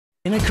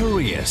In a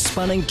career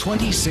spanning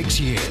 26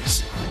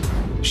 years,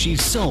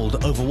 she's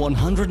sold over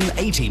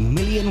 180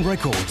 million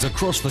records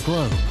across the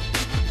globe.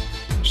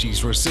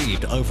 She's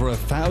received over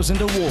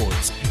 1,000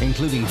 awards,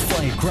 including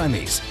 5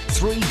 Grammys,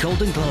 3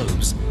 Golden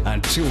Globes,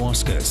 and 2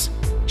 Oscars.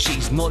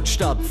 She's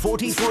notched up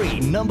 43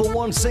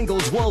 #1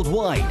 singles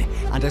worldwide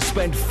and has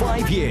spent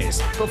 5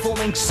 years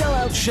performing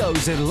sellout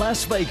shows in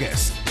Las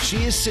Vegas.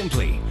 She is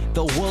simply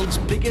the world's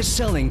biggest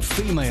selling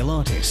female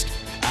artist.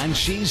 And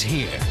she's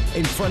here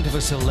in front of a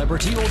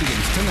celebrity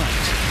audience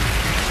tonight.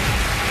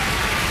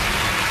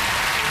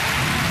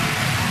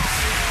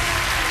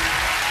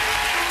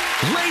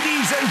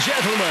 Ladies and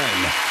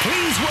gentlemen,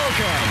 please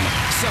welcome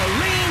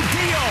Celine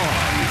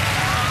Dion.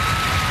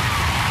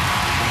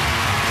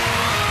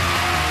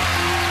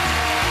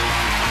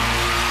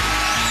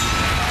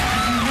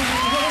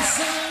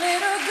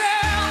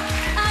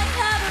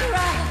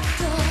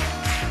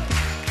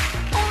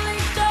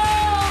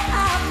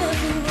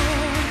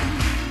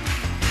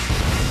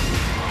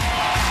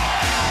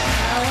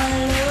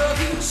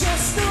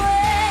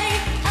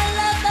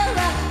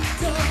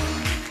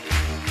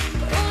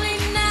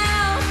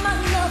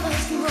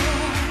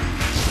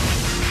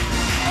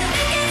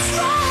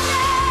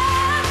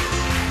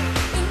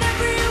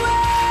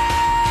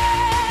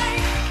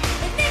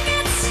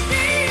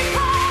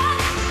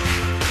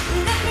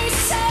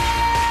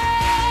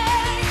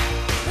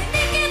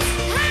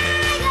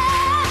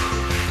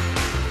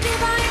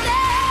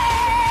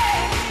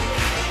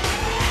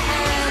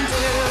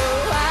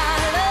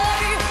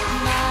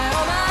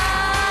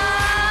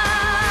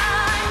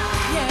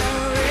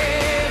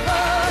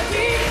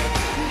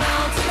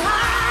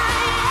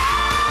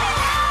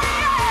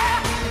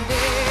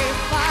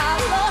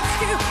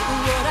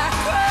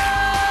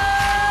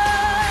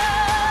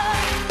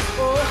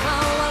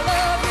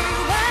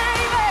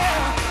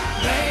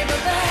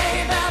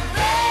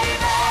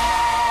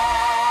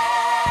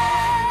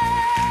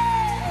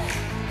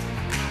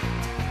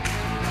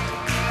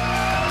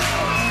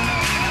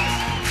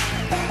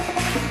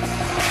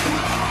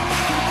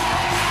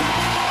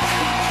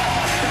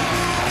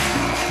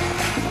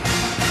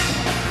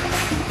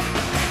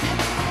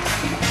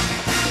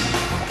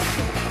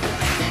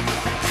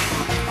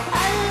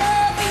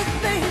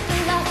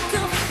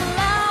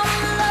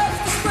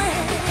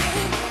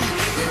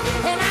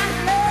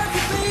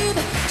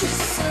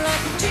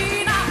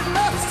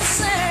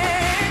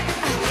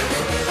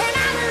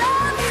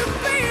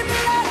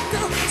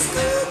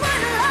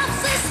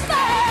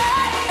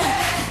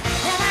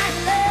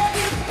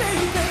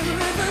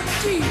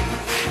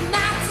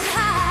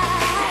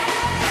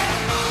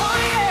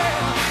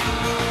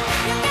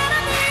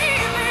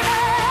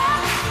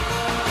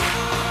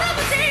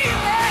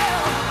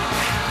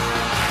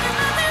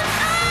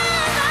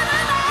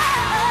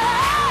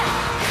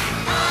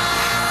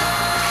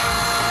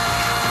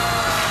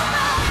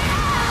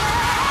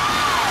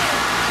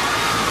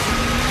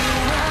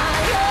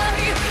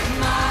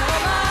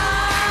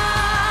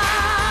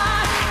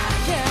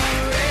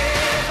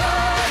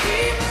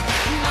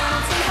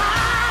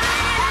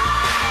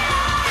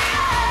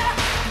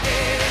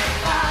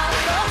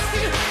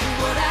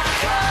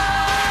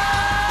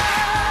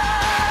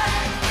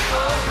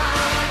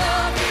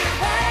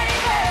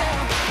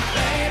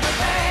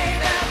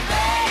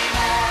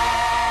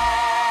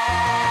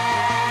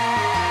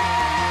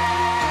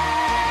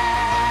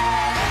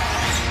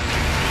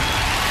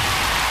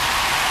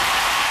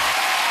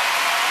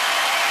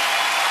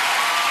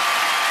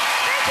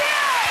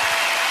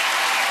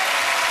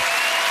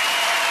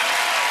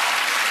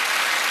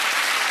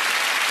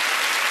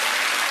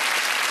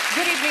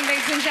 Good evening,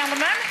 ladies and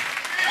gentlemen.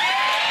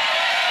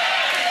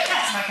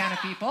 That's my kind of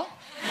people.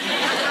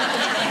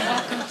 And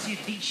welcome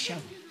to the show.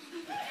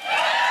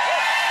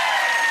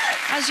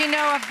 As you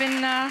know, I've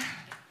been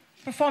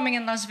performing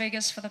in Las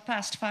Vegas for the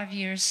past 5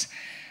 years.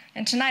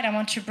 And tonight I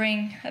want to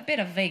bring a bit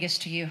of Vegas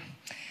to you.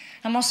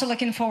 I'm also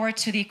looking forward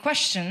to the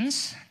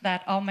questions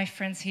that all my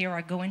friends here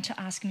are going to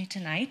ask me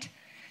tonight.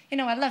 You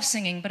know, I love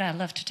singing, but I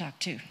love to talk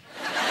too.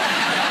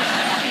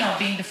 You know,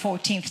 being the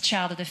 14th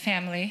child of the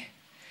family,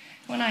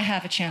 when I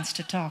have a chance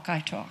to talk,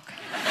 I talk.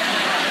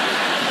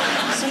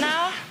 So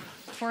now,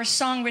 for a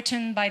song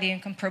written by the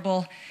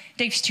incomparable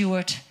Dave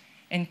Stewart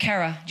and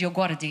Cara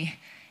Dioguardi,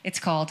 it's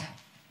called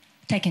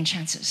Taking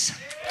Chances.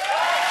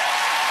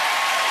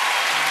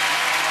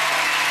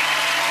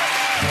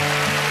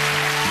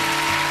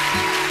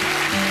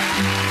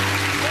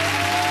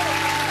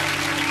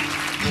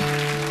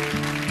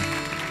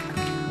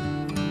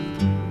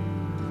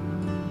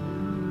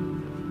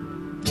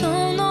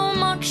 Don't know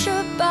much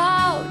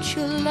about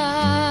your life.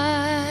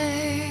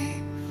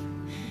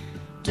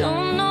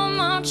 Don't know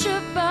much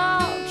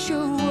about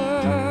your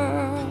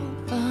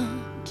world,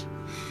 but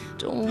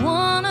don't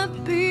wanna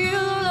be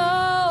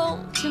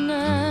alone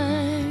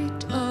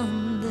tonight.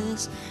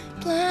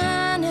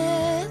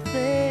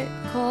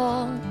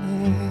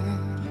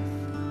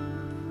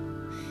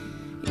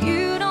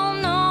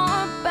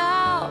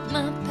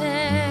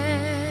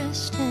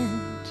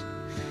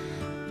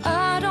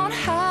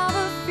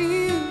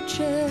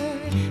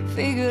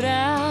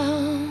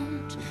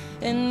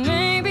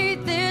 maybe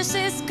this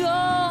is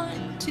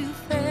going too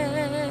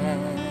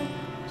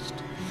fast,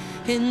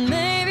 and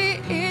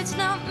maybe it's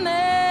not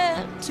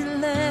meant to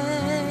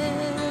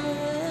last.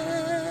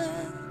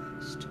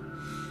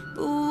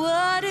 But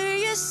what do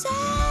you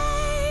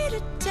say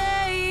to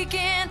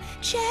taking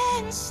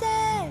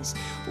chances?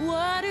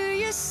 What do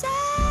you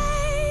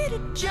say to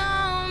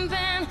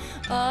jumping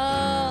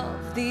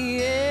off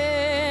the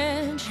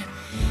edge?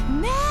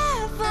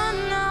 Never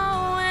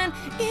knowing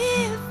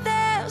if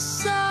there's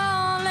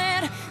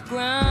solid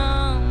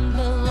ground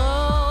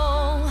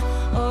below,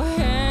 or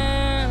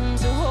hand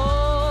to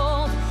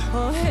hold,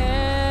 or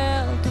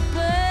hell to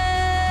pay.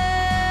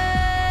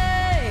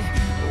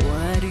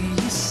 What do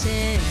you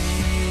say?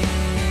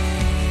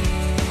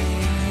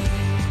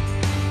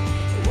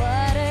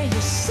 What do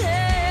you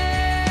say?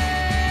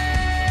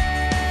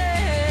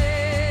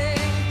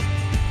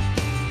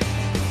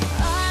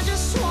 I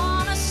just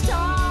wanna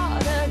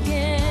start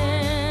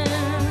again,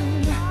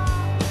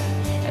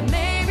 and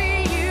maybe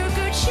you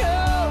could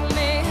show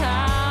me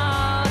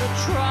how to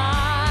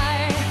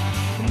try.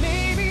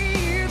 Maybe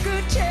you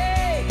could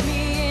take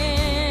me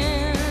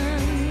in,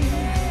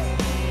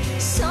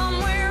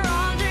 somewhere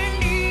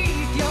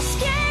underneath your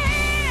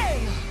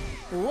skin.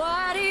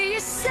 What do you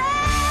say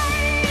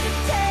to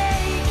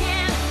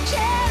taking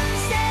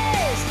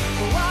chances?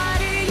 What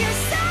do you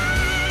say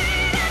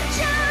to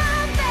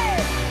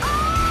jumping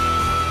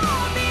off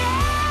the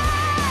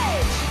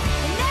edge?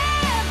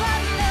 Never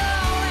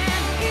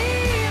knowing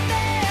if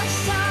there's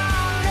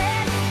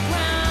solid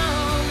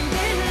ground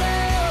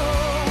below,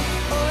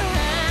 or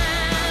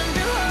hand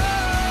to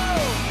hold,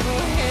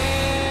 or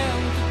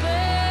hand to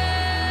pay.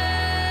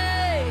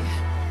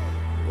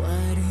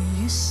 What do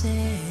you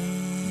say?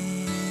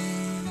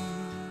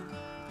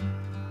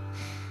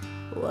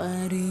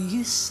 What do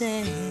you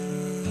say?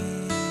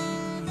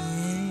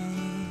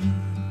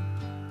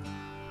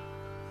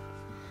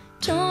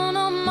 Don't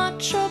know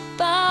much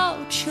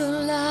about your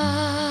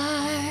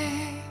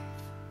life,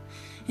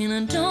 and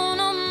I don't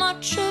know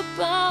much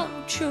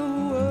about your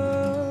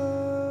world.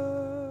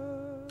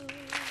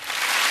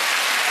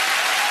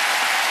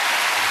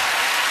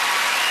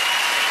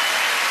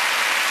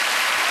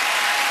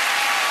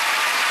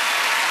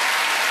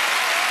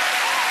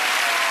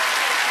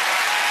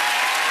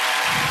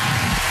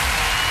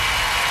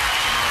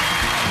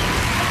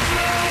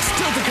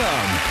 Still to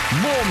come,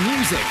 more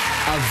music,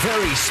 a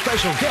very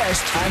special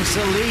guest, and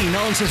Celine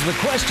answers the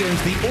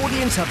questions the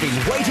audience have been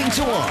waiting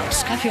to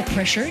ask. I feel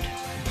pressured.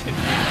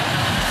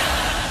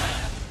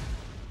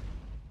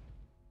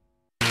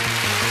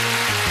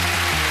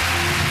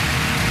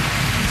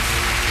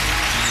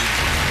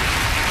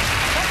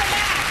 Welcome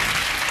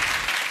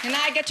back. And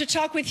I get to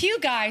talk with you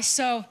guys.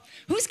 So,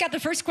 who's got the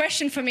first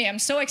question for me? I'm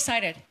so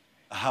excited.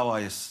 How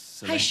are you,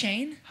 Celine? Hi,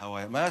 Shane. How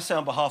are you? May I say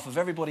on behalf of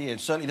everybody here, and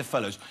certainly the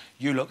fellows,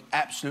 you look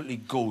absolutely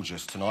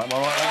gorgeous tonight. Am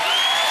I right?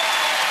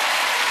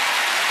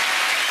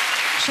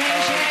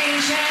 Shane,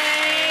 Shane,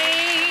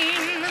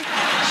 Shane.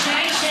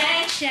 Shane,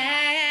 Shane,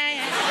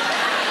 Shane.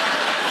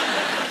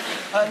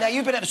 Now,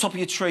 you've been at the top of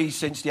your tree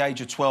since the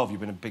age of 12. You've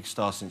been a big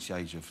star since the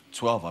age of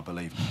 12, I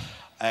believe.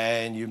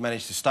 And you've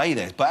managed to stay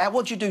there. But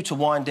what do you do to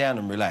wind down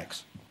and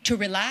relax? To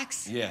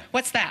relax? Yeah.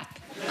 What's that?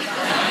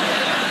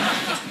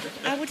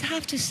 I would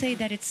have to say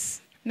that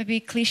it's maybe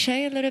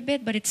cliche a little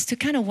bit, but it's to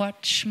kind of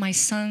watch my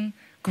son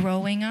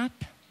growing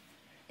up.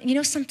 You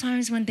know,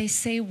 sometimes when they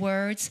say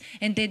words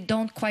and they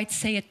don't quite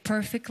say it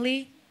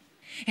perfectly,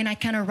 and I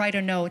kind of write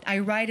a note. I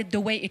write it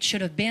the way it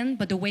should have been,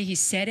 but the way he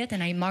said it,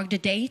 and I mark the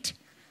date.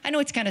 I know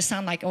it's kind of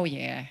sound like, oh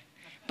yeah,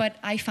 but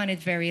I find it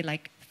very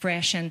like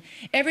fresh and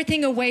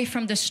everything away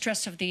from the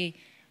stress of the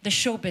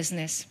show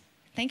business.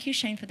 Thank you,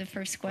 Shane, for the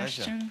first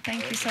question. Pleasure.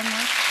 Thank you so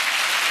much.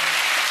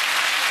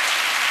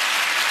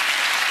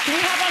 Do we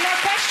have one more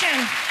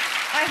question?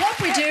 I hope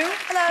we do.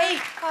 Hello. Hey.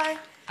 Hi.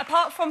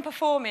 Apart from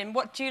performing,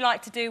 what do you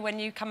like to do when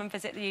you come and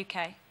visit the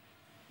UK?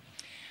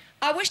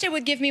 I wish they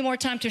would give me more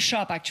time to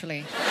shop,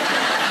 actually.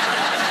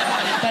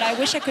 But I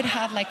wish I could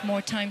have like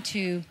more time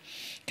to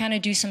kind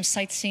of do some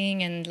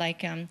sightseeing and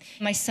like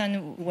my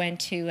son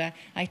went to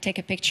I take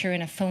a picture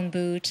in a phone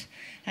booth,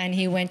 and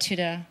he went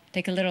to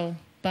take a little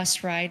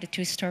bus ride, a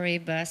 2-story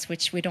bus,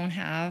 which we don't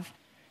have.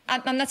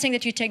 I'm not saying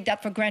that you take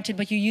that for granted,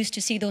 but you used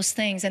to see those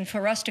things, and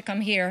for us to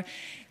come here,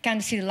 kind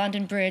of see the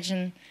London Bridge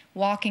and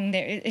walking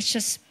there, it's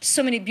just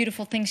so many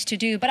beautiful things to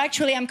do. But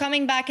actually, I'm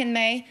coming back in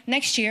May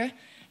next year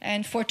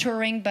and for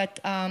touring, but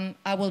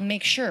I will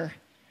make sure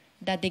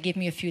that they give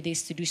me a few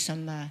days to do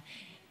some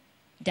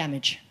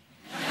damage.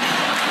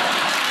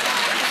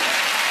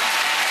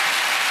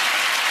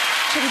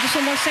 Should we do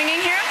some more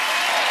singing here?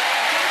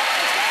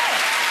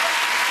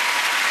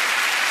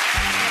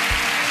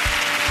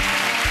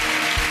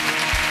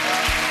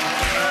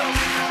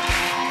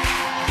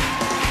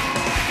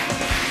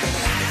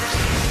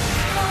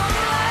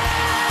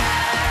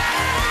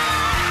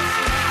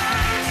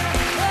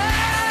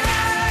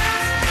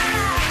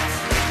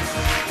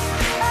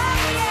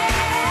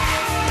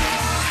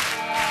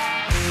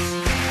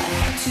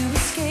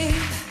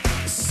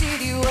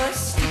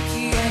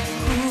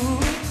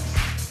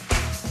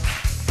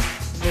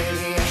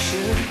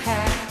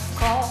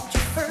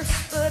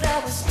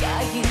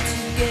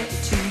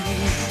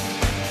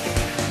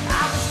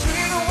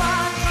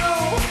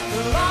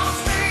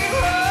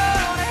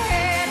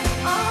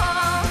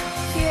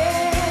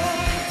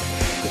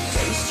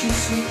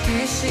 sweet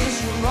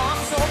kisses, your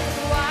arms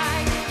open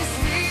wide. This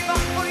river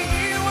for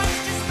you was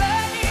just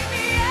burning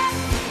me up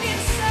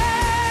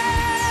inside.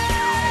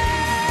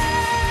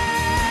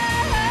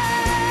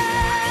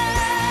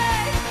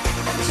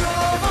 I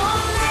drove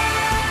all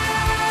night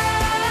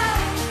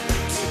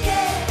to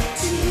get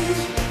to you.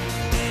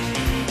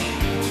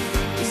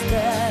 Is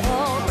that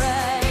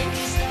alright?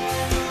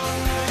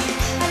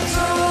 I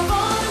drove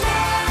all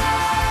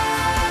night,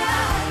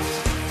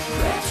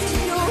 crept in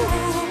your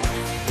room,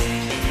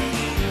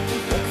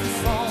 woke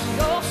from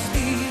your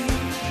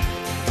sleep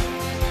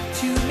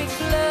to make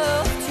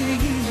love to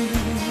you.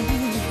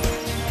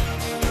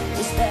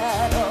 Is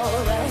that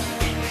alright?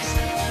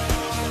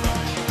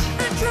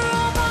 I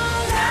drove all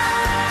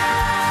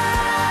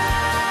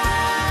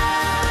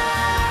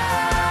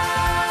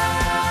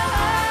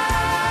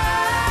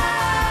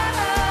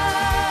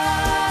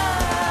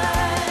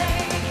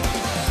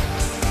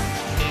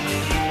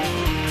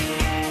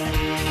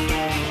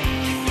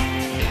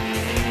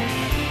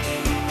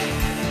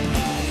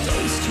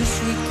taste your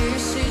sweet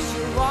kisses,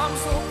 your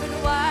arms open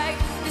wide.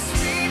 This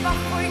river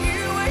for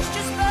you is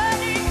just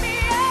burning me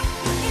up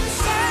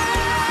inside.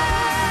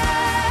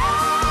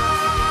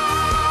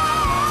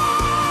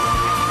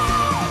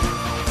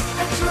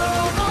 I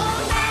drove all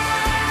night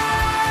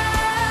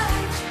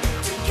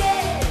to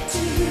get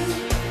to you.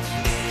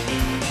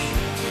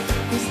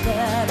 Is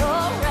that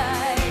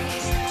alright?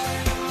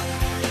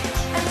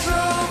 I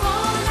drove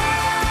all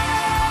night,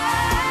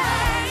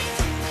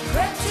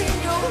 crept in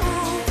your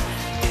room.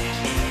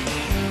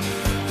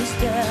 Is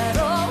that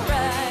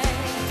alright?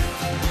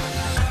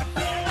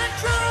 I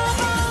drove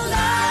all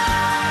night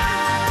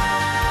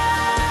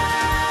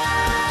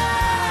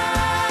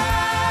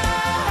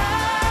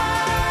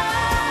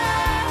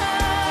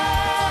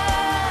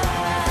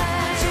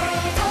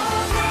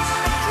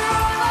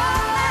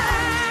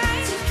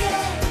to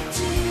get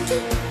to you.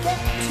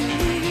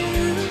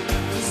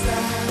 Is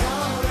that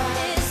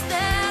alright? Is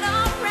that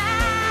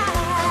alright?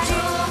 I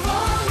drove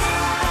all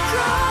night,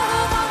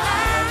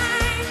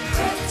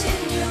 crept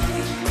in your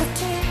room.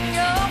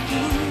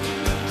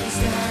 Is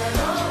that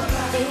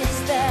alright? Is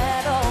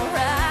that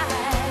alright?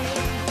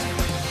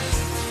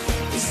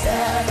 Is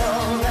that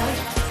alright?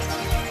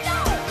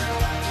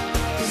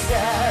 Is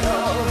that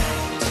alright?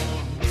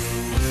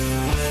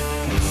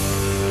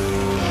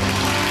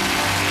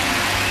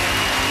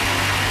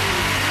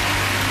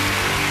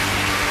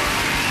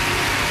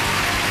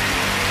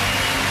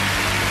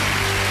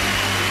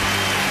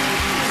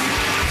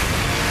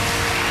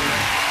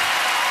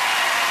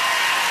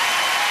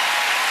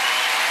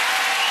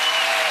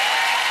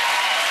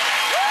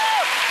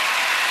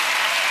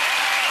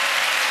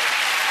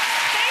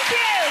 Thank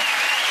you.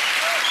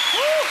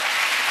 Woo.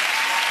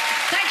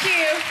 Thank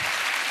you.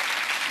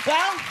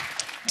 Well,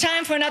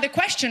 time for another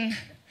question.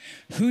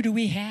 Who do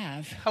we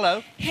have?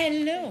 Hello.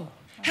 Hello.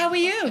 How are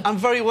you? I'm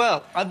very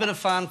well. I've been a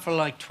fan for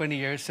like 20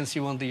 years since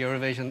you won the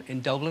Eurovision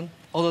in Dublin,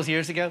 all those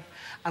years ago.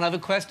 And I have a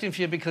question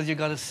for you because you've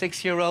got a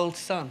 6-year-old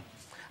son.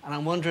 And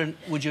I'm wondering,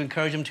 would you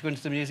encourage him to go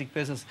into the music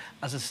business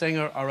as a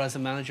singer or as a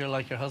manager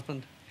like your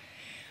husband?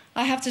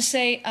 I have to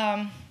say,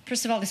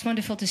 first of all, it's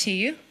wonderful to see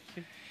you.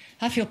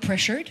 I feel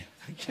pressured.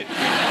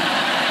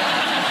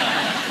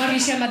 How do you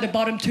say I'm at the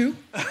bottom too?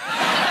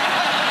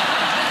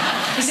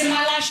 Is it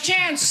my last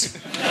chance?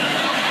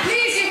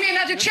 Please give me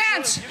another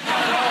chance.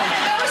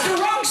 That was the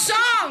wrong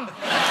song.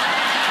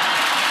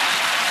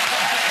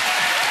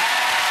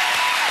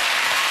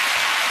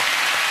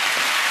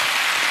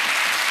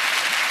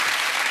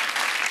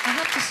 I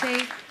have to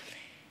say,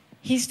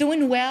 he's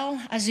doing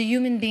well as a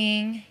human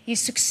being.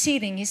 He's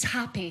succeeding. He's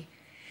happy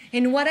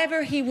in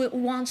whatever he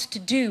wants to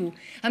do.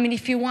 I mean,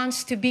 if he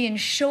wants to be in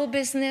show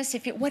business,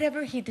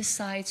 whatever he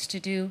decides to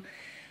do,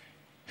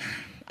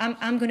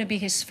 I'm going to be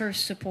his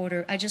first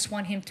supporter. I just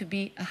want him to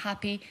be a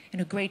happy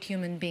and a great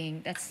human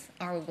being. That's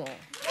our goal.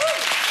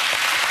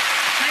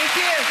 Thank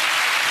you.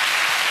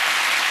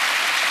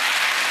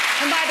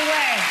 And by the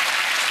way,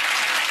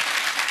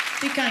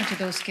 be kind to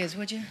those kids,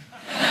 would you? Do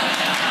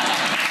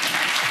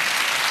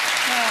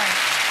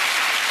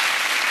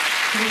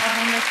we have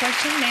one more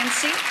question?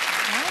 Nancy?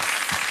 Yes.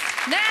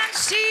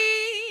 Nancy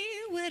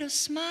with a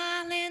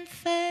smiling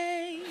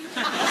face.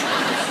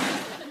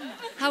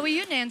 How are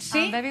you,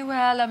 Nancy? I'm very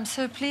well. I'm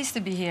so pleased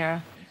to be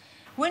here.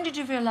 When did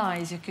you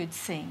realize you could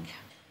sing?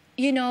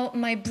 You know,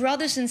 my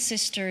brothers and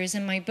sisters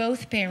and my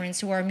both parents,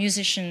 who are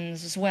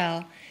musicians as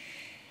well,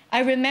 I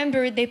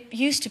remember they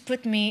used to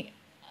put me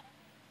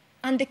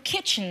on the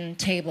kitchen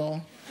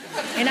table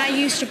and I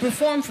used to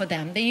perform for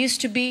them. They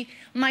used to be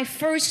my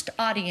first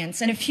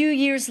audience. And a few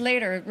years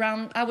later,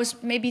 I was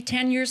maybe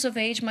 10 years of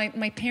age,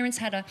 my parents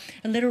had a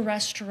little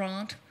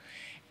restaurant.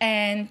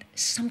 And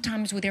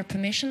sometimes with their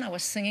permission, I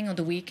was singing on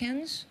the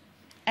weekends.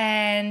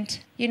 And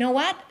you know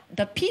what?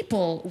 The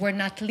people were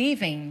not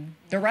leaving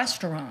the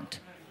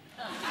restaurant.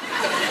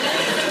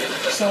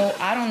 So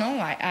I don't know,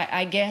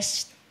 I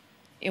guess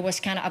it was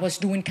I was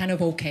doing kind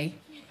of okay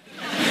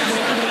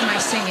with my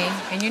singing.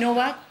 And you know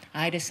what?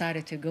 I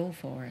decided to go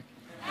for it.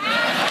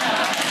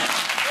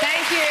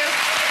 Thank you.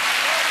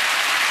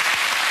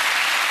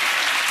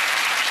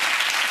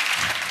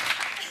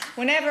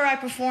 Whenever I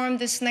perform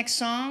this next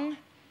song,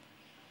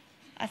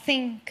 I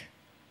think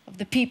of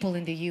the people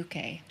in the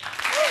UK.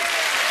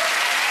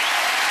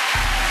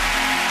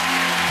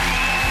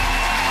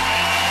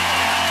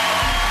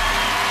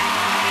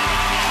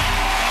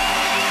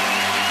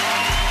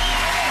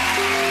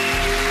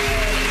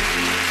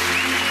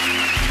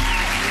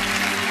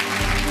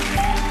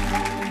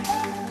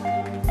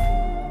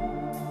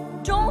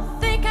 Don't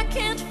think I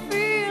can't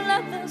feel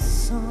like there's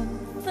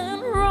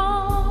something wrong.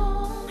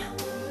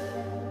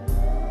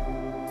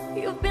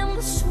 You've been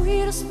the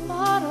sweetest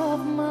part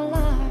of my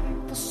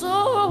life for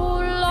so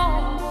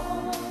long.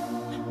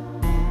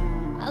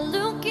 I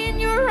look in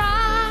your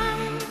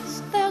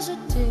eyes, there's a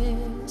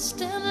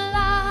distant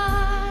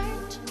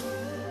light,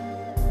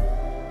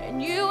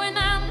 and you and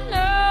I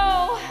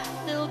know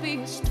there'll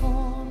be a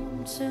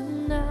storm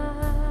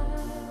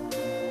tonight.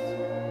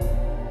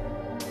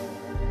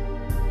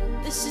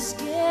 This is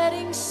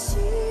getting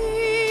serious.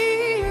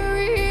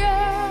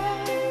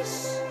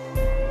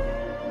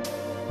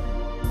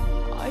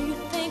 Are you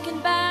thinking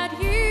about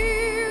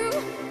you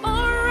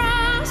or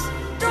us?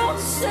 Don't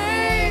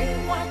say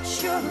what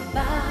you're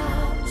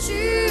about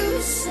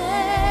to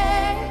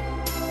say.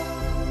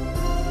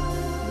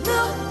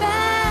 Look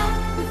back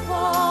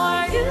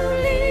before you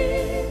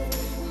leave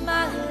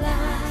my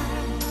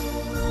life.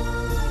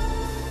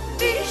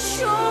 Be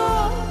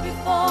sure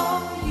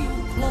before you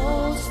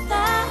close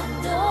that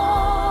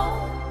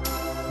door,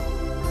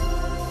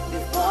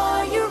 before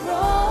you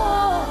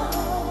roll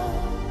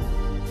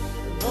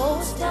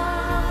those dice.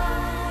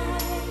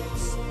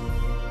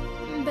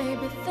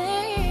 Baby,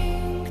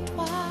 think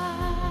twice.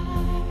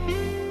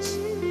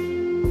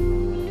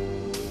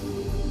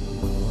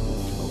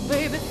 Oh,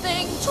 baby,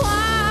 think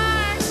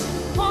twice,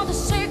 for the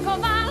sake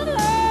of our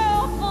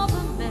love, for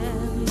the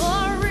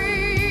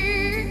memory,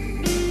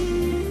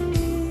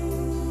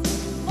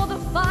 for the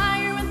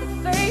fire and the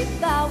faith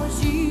that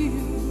was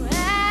you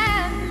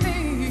and me.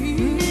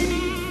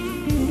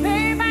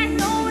 Babe, I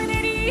know it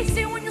ain't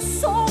easy when your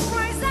soul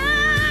cries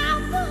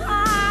out the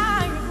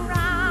higher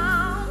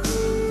ground.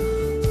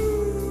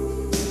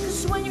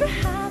 'Cause when you're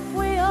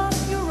halfway up,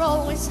 you're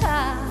always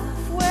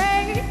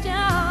halfway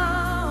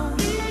down.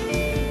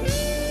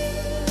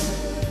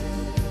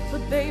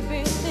 But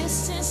baby,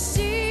 this is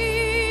serious.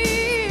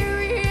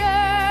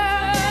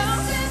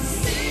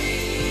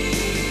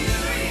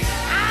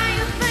 Are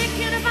you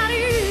thinking about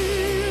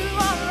you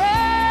or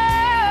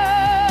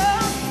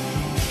us?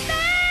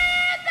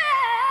 Baby,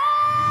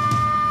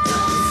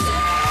 don't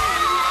say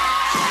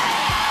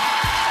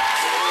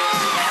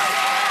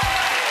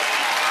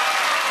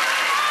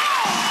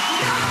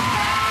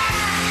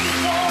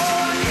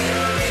before you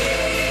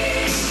leave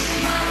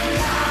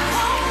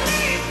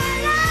my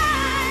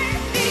life.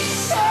 Be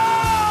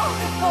sure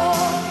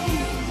before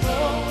you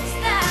close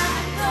that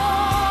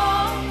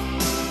door,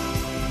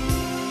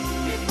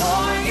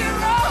 before you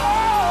roll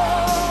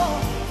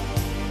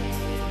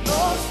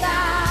those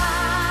dice.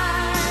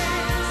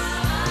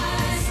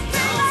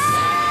 Don't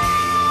say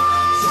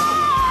what you're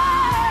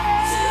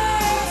to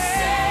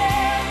say.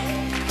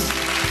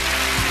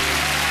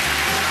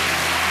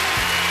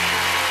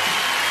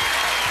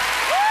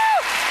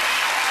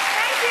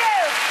 Thank you.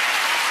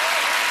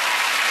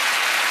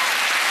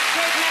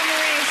 Great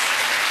memories.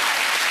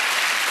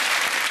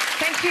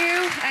 Thank you.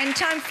 And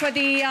time for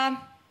the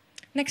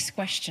next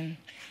question.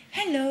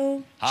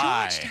 Hello,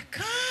 Hi. George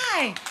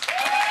Takei.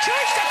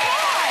 George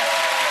Takei.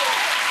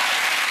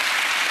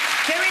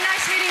 Very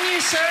nice meeting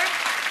you, sir.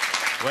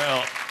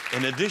 Well,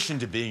 in addition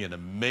to being an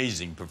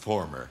amazing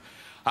performer,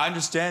 I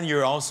understand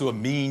you're also a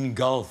mean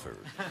golfer.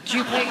 Do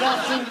you play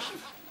golf too?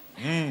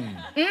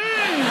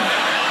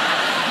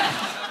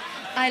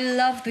 I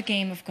love the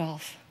game of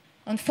golf.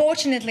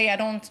 Unfortunately, I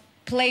don't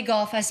play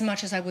golf as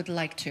much as I would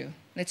like to.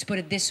 Let's put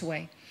it this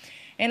way.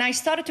 And I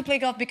started to play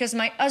golf because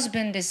my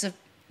husband is a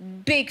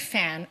big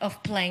fan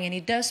of playing, and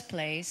he does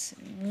plays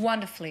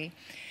wonderfully.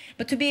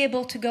 But to be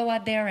able to go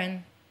out there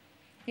and,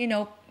 you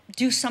know,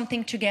 do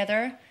something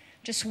together,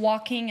 just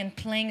walking and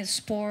playing a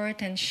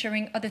sport and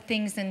sharing other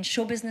things than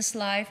show business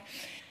life.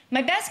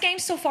 My best game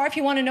so far, if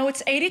you want to know,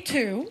 it's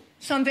 82.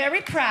 So I'm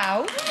very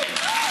proud.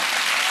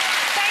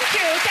 Thank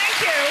you,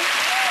 thank you.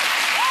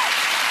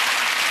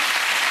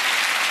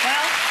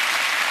 Well,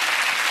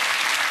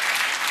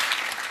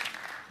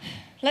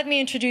 let me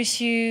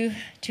introduce you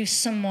to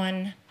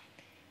someone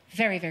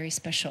very, very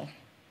special.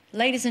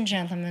 Ladies and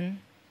gentlemen,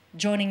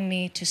 joining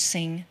me to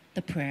sing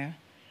the prayer,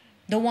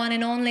 the one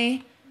and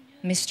only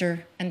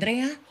Mr.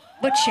 Andrea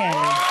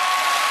Bocelli.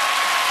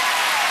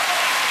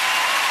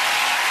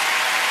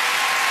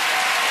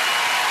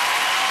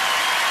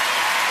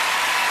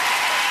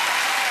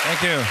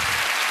 Thank you.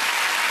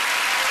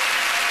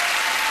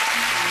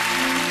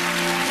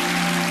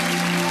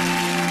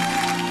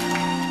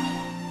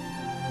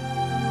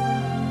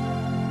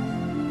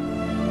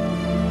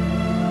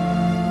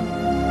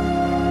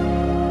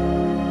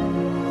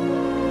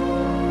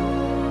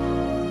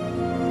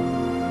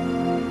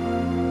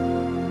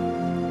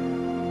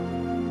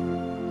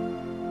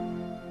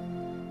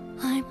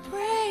 I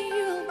pray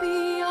you'll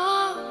be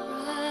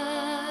alright.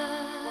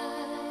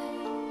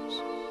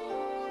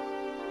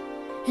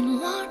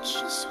 watch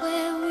us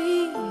where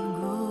we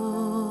go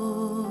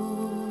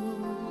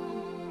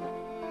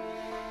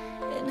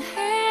and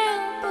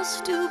help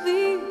us to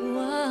be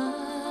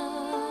wise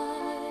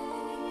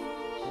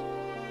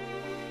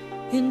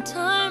in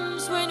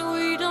times when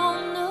we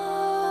don't know.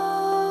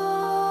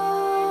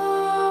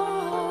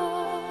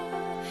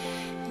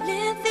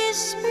 Let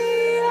this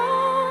be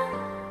our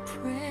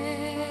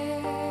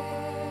prayer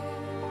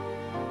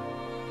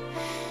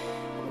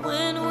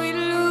when we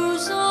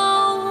lose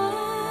our way.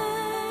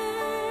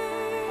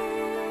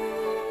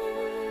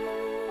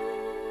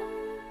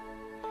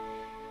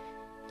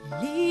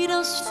 Lead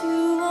us to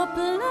a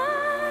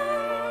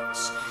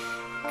place,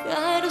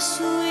 guide us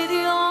with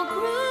your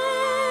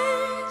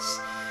grace,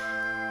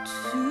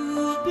 to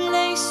a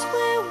place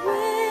where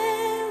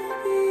we'll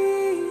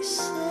be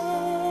safe.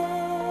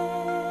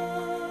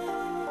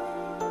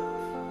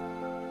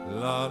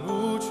 La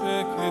luce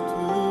che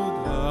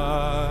tu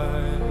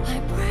dai I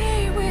pray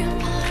we'll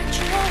find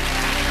your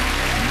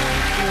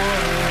nel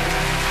cuore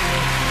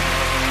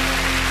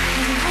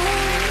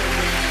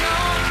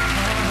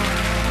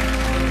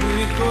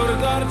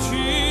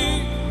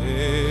ricordarci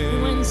che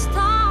when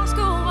stars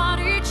go out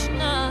each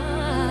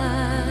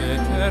night.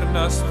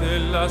 l'eterna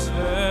stella sei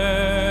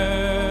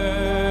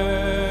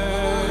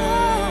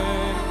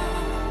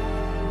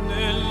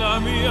nella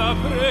mia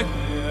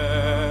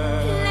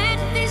preghiera. Let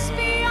this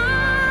be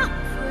our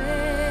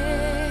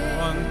prayer.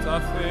 Quanta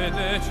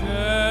fede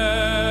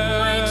c'è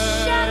When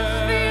shadows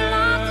fill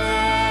our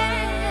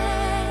day.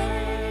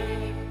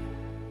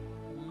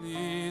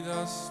 lead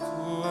us to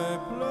a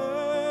place.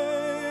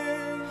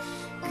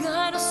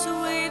 Guide us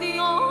with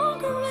your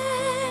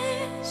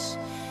grace.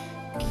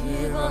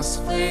 Give us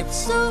faith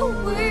so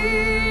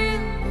we'll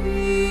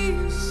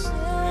be safe.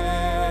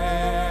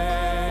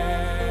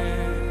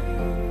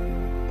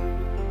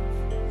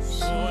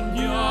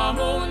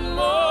 Sogniamo un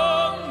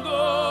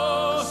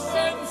mondo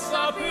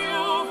senza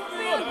più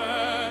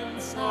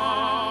violenza,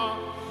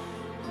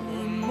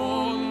 un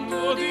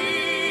mondo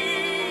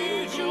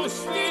di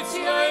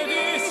giustizia e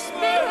di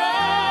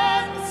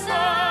speranza.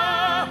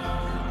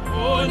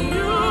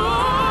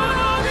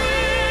 Ognuno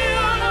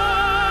dia la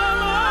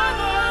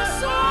mano al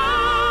suo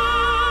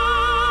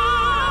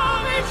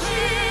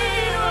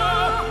vicino,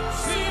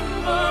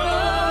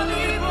 simbolo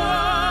di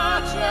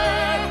pace,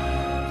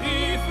 di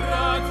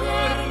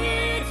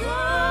fraternità.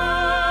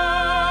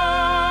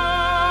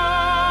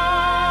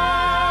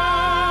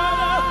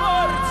 La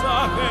forza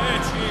che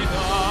ci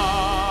dà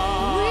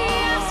We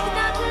ask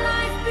that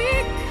life be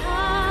il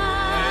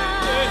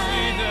kind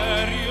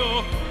desiderio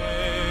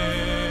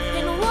che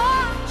and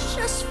watch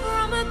us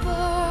from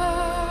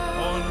above.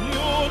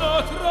 ognuno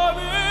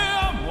trovi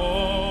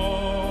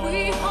amore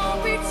We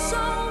hope it's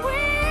all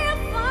we'll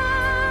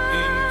find.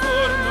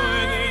 intorno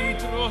e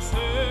dentro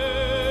sé.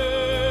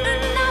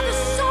 Another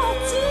soul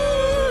to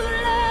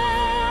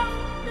love.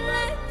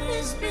 Let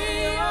this be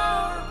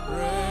our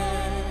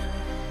prayer.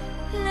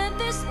 Let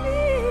this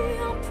be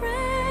our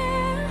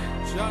prayer.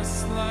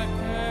 Just like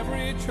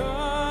every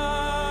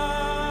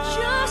child,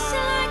 Just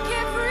like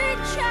every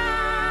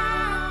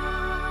child,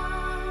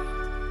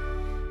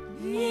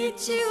 need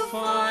to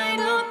find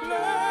a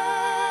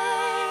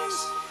place.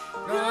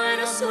 Guide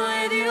us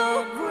with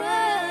your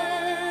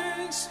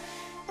grace.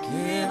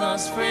 Give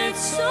us faith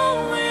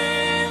so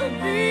we'll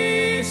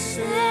be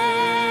safe.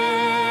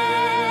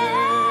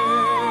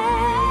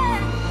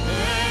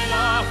 e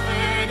la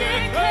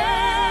fede che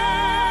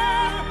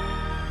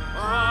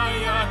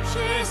hai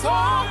acceso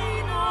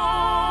in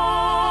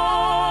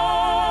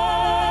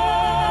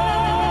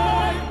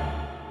noi.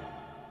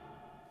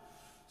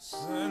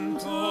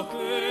 Sento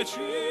che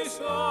ci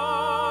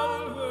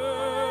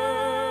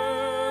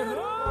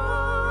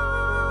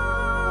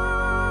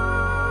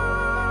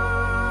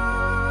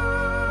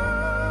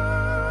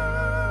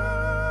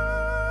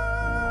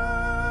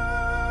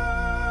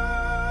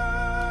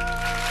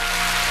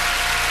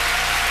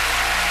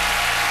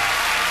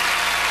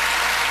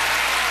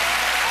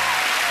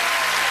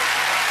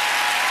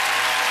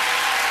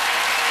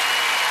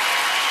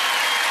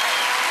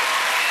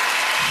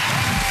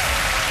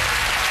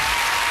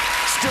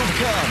Still to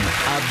come,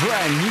 a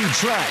brand new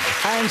track,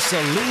 and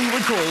Celine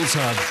recalls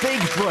her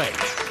big break.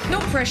 No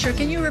pressure.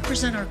 Can you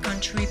represent our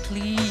country,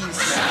 please?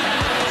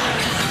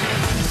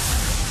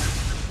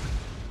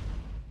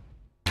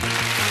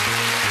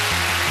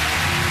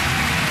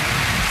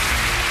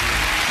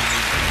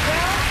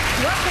 Well,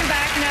 welcome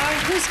back now.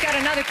 Who's got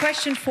another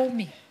question for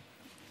me?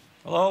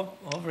 Hello,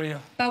 over here.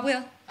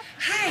 Will.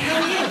 Hi,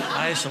 how are you?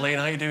 Hi, Celine.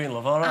 How you doing,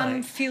 love? All right.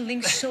 I'm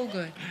feeling so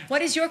good.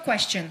 What is your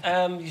question?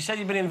 You said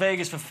you've been in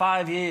Vegas for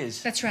 5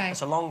 years. That's right.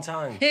 That's a long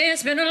time.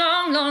 It's been a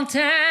long, long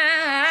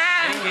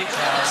time Sing it,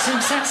 child.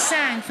 since I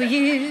sang for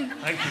you.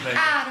 Thank you, baby.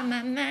 Out of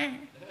my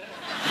mind.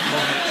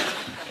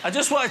 I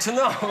just wanted to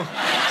know.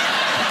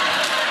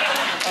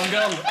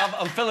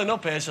 I'm filling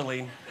up here,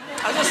 Celine.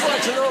 I just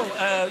wanted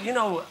to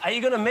know, are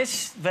you going to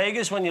miss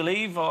Vegas when you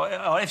leave?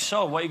 Or if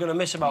so, what are you going to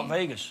miss about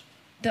Vegas?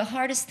 The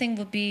hardest thing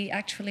would be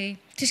actually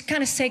just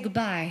kind of say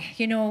goodbye.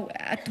 You know,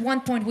 at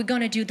one point we're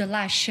going to do the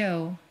last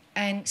show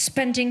and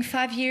spending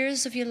 5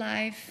 years of your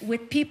life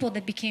with people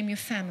that became your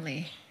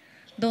family.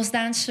 Those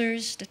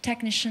dancers, the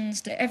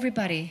technicians,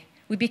 everybody,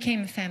 we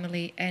became a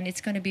family, and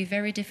it's going to be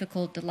very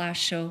difficult, the last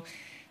show,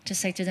 to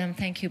say to them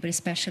thank you, but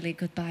especially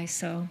goodbye.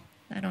 So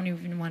I don't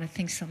even want to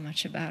think so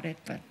much about it,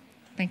 but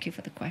thank you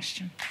for the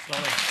question.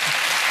 Sorry.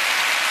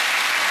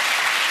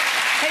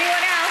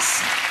 Anyone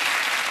else?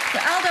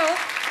 Aldo?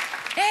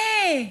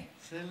 Hey!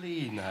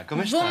 Celina,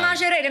 come Vous stai?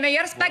 mangerete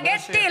meglio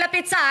spaghetti, la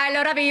pizza e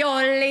i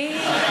ravioli.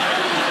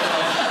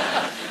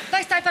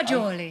 Dove stai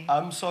fagioli?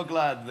 I'm so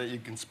glad that you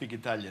can speak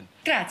Italian.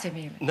 Grazie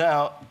mille.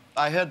 Now,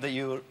 I heard that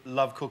you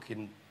love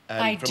cooking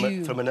I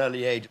do. from an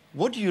early age.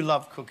 What do you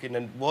love cooking,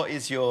 and what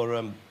is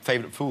your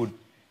favourite food?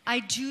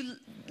 I do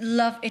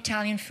love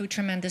Italian food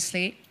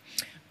tremendously.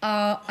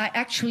 I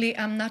actually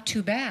am not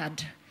too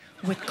bad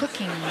with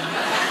cooking.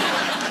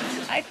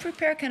 I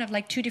prepare kind of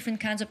like 2 different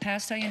kinds of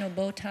pasta, you know,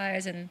 bow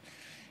ties and,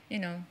 you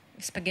know,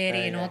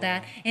 spaghetti and all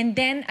that. And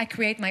then I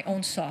create my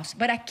own sauce.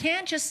 But I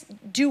can't just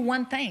do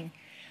one thing.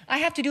 I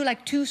have to do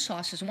like 2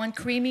 sauces, one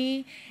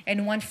creamy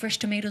and one fresh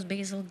tomatoes,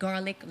 basil,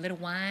 garlic, a little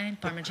wine,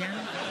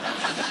 Parmigiano.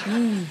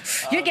 Ooh,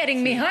 you're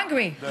getting me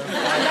hungry. Da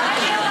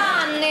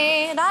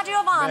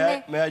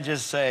Giovanni. May I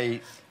just say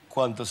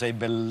quanto sei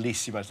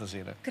bellissima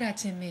stasera?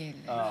 Grazie mille.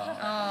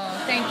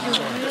 Oh, thank you.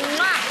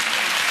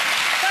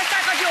 Dove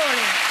stai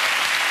fagioli?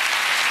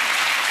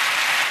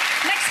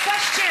 Next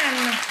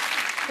question.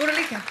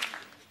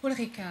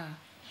 Ulrika.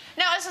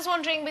 No, I was just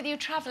wondering, with you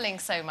travelling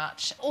so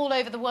much all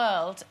over the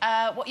world,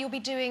 what you'll be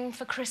doing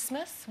for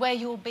Christmas, where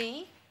you'll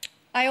be?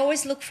 I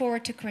always look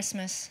forward to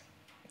Christmas.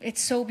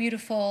 It's so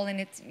beautiful,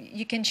 and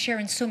you can share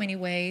in so many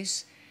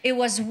ways. It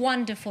was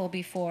wonderful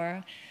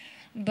before,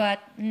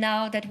 but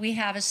now that we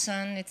have a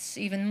son, it's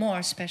even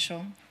more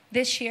special.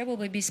 This year, we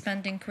will be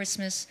spending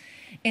Christmas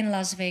in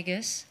Las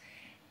Vegas,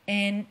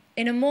 and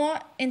in a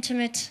more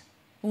intimate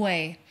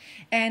way.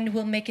 And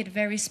we'll make it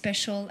very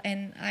special,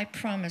 and I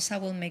promise I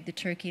will make the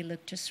turkey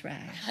look just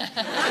right.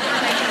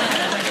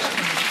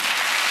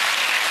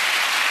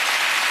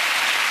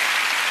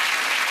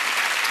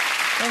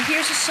 Well,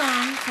 here's a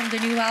song from the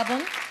new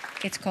album.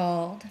 It's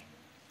called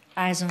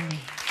Eyes on Me.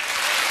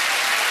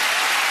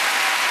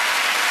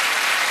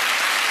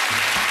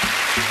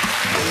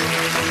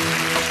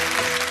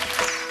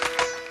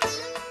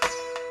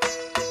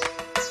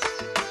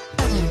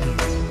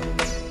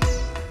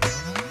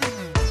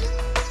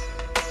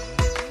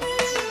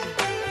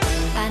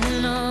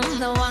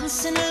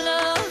 Once in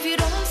love, you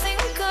don't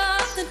think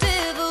of the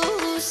devil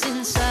who's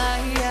inside.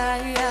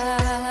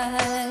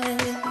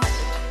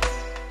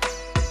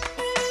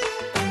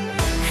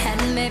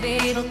 And maybe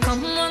it'll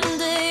come one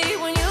day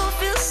when you'll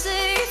feel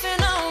safe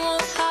and I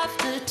won't have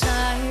to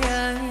tie.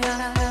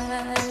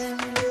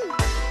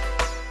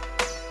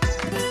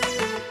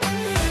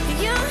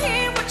 You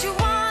hear what you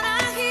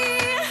wanna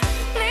hear,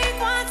 blink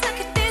once like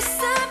it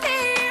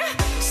disappear.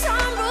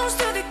 Some rules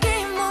to the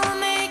game will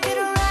make it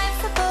right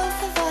for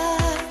both of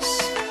us.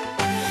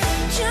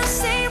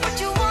 Just say what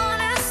you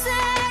wanna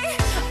say.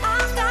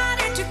 I've got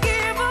it to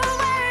give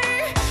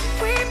away.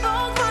 We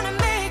both wanna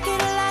make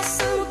it last,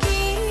 so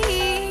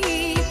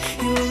keep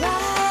your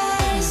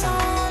eyes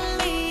on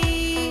me.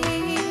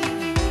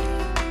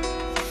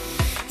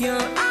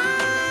 Your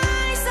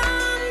eyes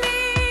on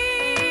me.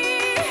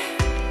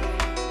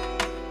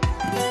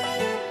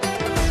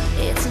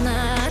 It's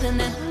not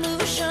an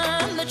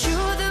illusion that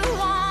you're the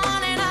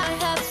one and I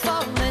have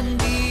fallen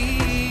deep.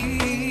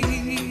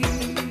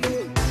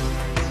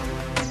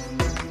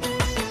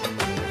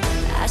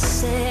 I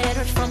said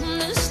right from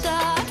the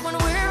start, when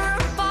we're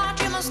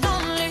apart, you must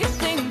only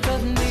think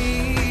of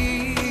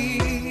me.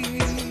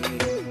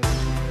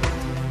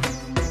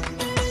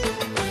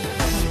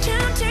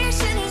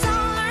 Temptation is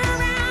all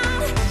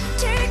around.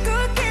 Take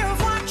good care of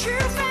what you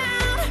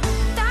found.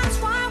 That's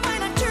why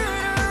when I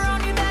turn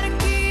around, you better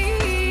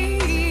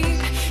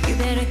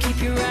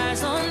keep your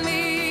eyes on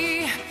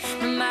me.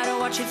 No matter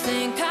what you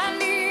think I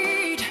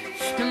need,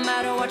 no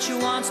matter what you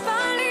once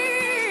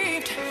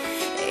believed,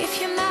 if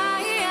you're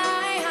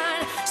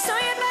mine, so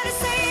you better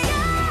say yes.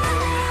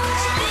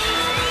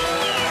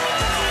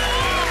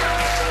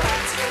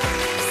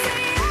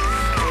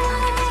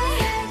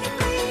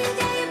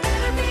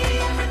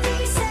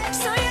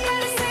 So you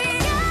better say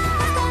yes.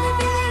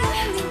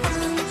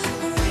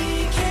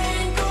 We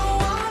can't go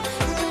on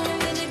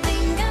doing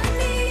anything I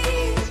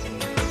need.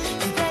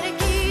 You better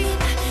keep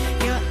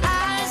your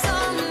eyes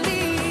on me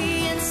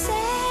and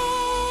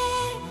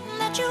say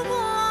that you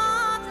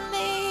want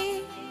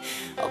me.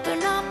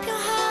 Open up your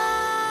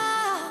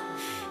heart,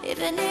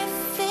 even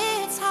if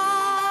it's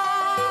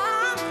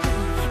hard.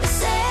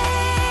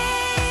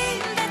 Say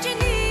that you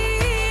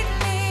need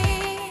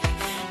me.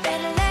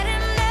 Better let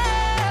him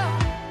know.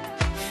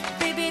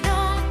 Baby,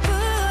 don't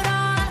put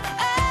on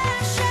a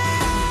show.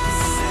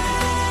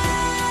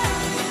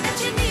 That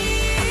you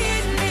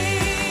need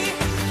me.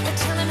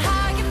 Tell him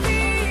how you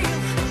feel.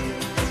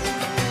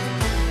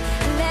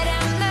 Let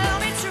him know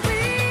it's real.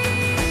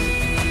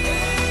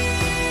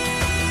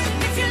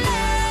 If you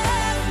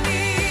love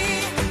me,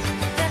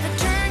 never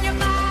turn your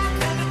back.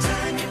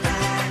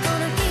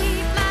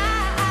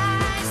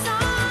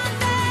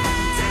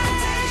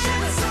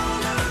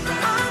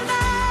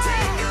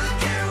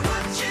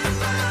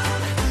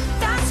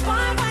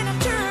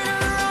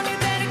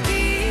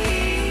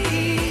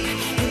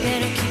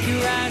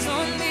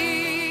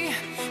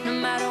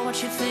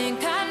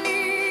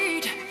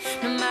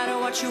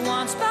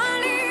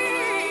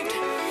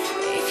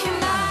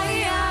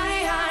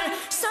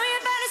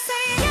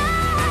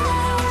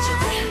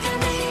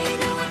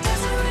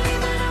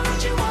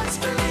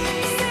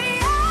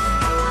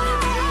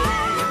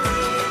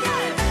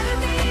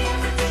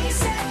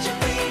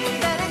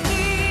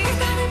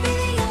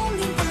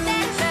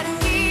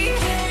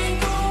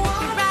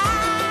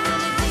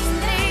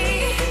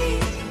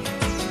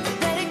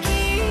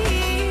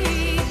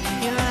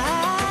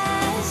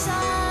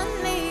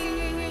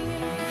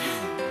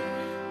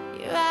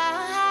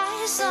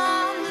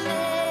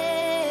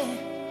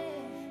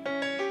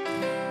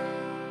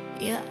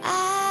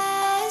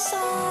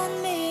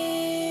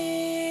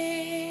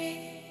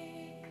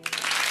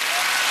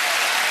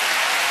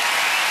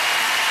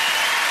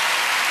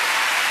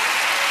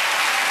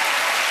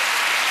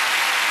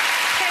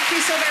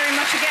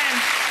 much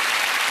again.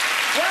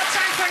 Well,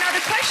 time for another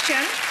question.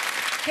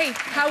 Hey,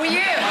 how are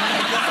you?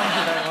 Thank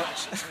you very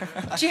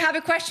much. Do you have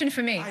a question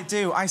for me? I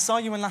do. I saw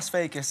you in Las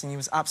Vegas and you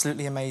was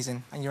absolutely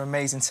amazing. And you're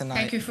amazing tonight.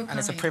 Thank you for coming. And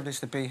it's a privilege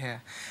to be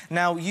here.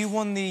 Now, you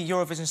won the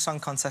Eurovision Song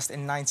Contest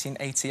in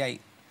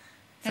 1988 for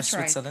That's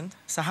right. Switzerland.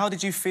 So how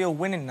did you feel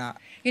winning that?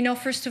 You know,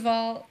 first of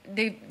all,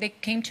 they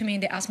came to me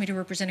and they asked me to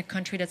represent a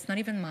country that's not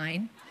even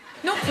mine.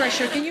 No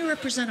pressure. Can you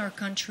represent our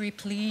country,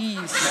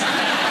 please?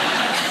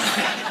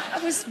 I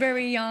was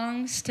very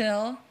young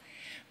still.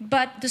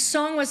 But the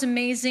song was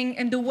amazing,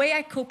 and the way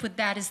I cope with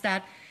that is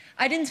that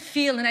I didn't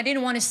feel and I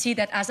didn't want to see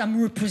that as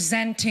I'm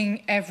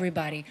representing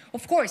everybody.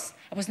 Of course,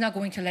 I was not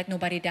going to let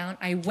nobody down.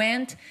 I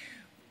went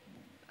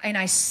and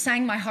I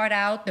sang my heart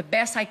out the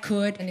best I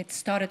could, and it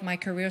started my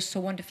career so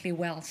wonderfully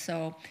well.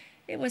 So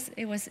it was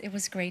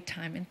a great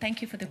time, and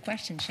thank you for the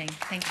question, Shane.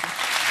 Thank you.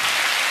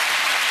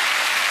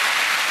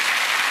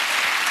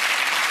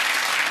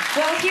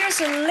 Well,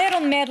 here's a little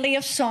medley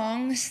of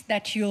songs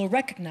that you'll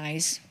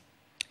recognize.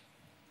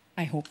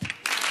 I hope.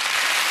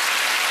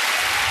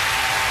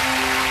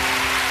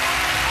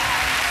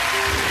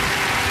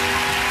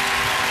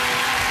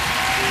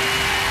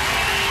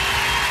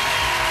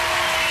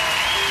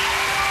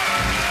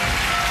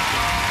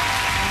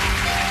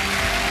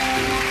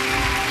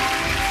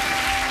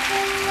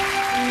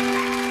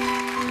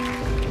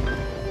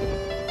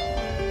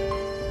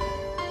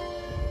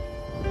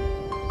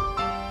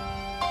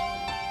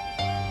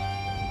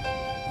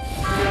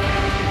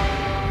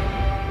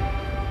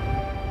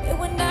 It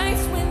were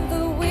nice when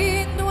the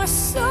wind was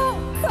so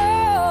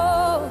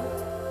cold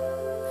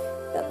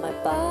that my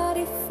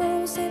body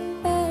froze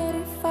in bed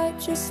if I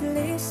just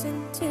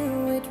listened to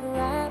it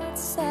right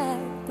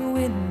outside the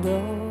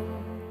window.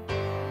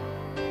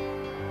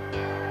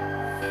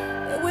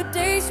 There were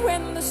days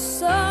when the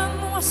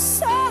sun was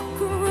so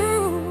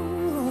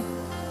cruel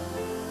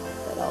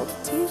that all the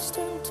tears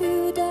turned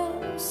to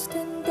dust,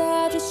 and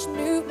I just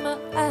knew my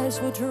eyes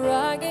were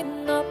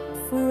drying up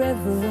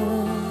forever.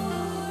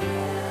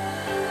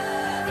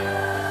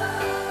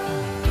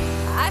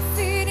 I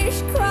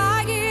finished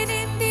crying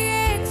in the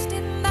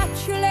instant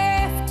that you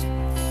left,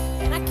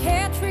 and I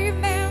can't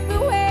remember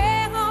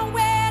where or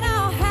when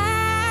or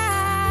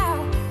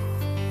how,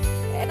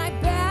 and I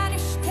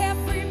banished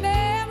every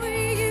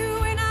memory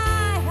you and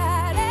I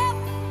had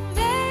ever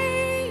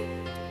made.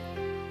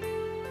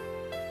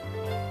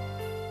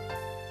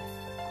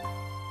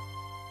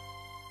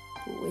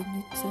 But when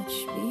you touch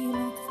me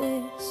like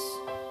this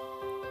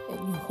and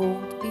you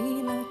hold me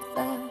like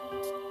that,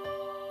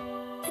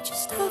 I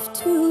just have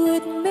to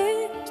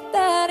admit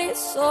that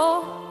it's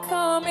all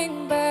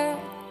coming back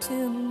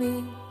to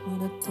me.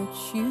 When I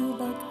touch you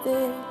like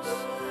this,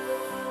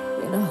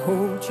 when I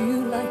hold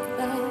you like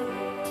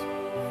that,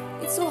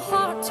 it's so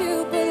hard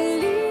to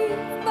believe,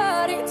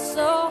 but it's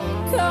all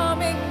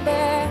coming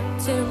back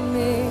to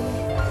me.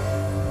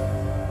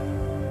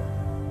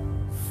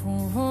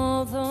 For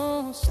all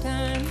those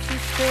times you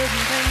stood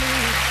by me,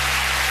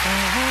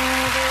 for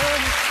all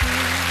those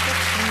things that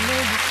you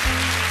made me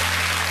see,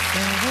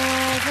 for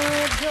all the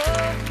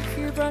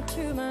joy you brought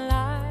to my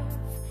life,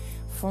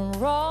 for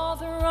all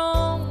the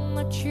wrong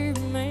that you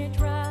made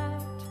right,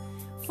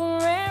 for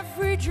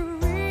every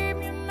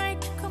dream you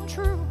made come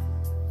true,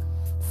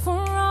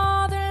 for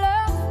all the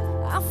love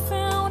I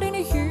found in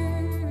you,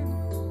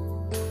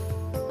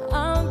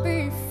 I'll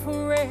be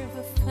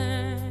forever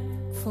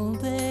thankful,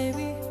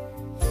 baby.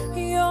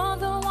 You're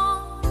the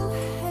one who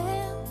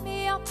held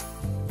me up,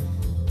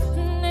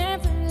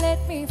 never let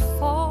me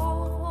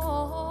fall.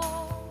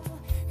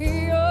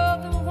 You're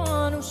the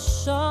one who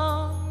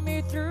saw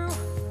me through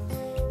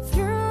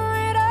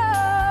it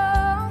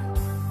all.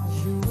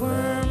 You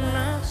were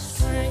my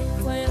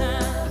strength when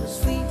I was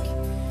weak.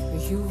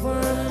 You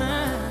were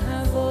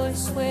my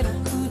voice when I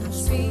couldn't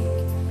speak.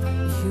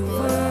 You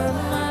were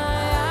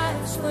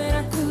my eyes when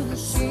I couldn't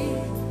see.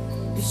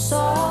 You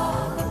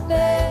saw the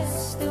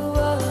best there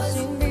was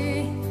in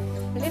me,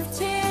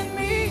 lifting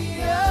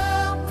me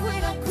up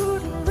when I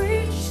couldn't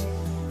reach.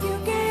 You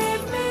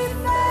gave me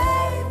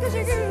faith 'cause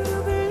you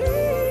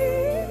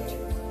believed.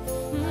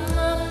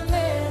 I'm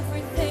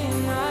everything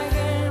I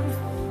am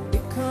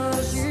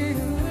because you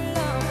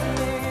love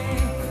me.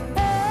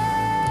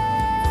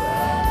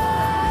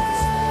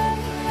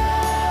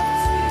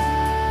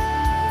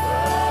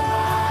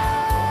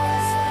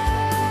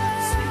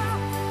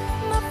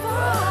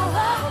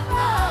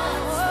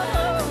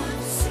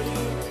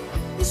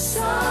 You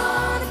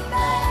saw the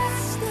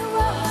best there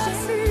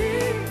was in me,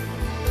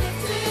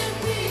 lifted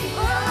me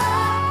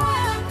up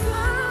when I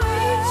couldn't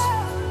reach.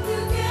 You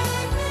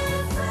gave me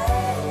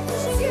faith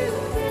 'cause you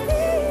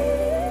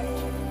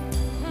believed.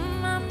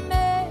 I'm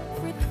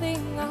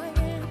everything I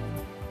am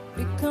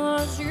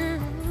because you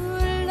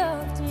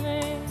loved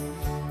me.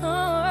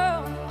 Oh,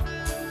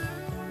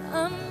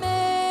 I'm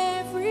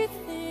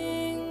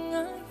everything I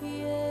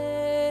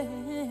am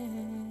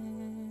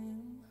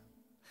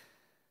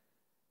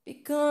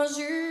because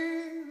you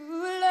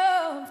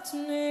loved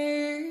me.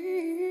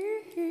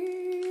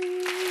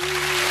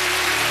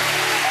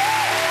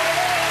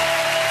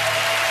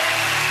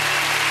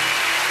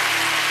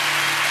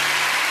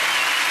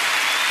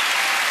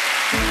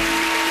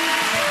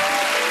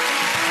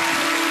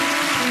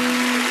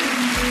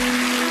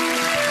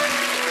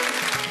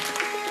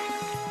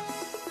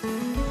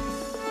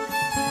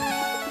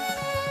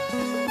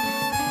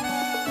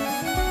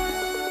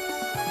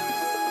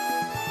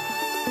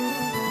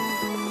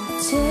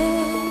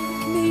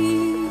 Take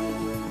me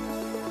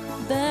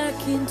back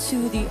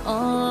into the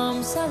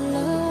arms I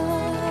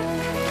love.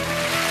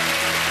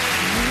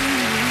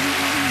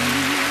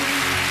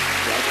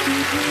 Like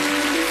you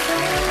did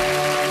before.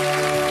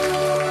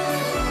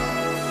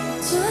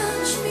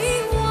 Touch me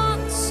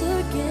once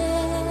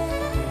again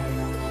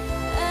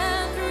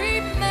and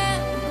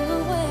remember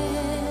when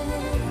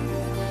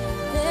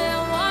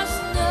there was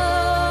no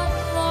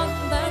one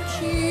that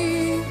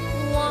you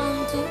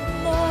wanted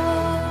more.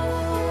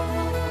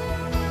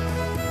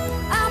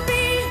 I'll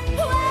be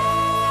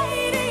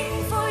waiting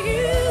for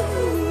you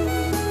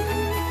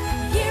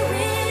here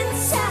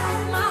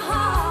inside my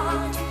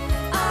heart.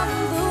 I'm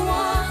the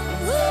one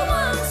who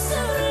wants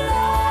to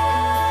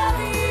love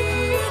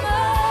you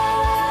more.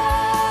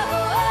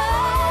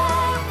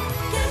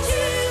 Can't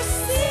you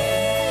see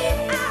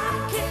I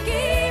can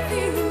give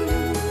you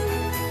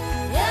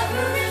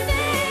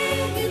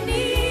everything you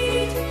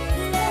need?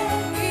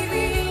 Let me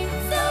be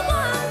the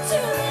one to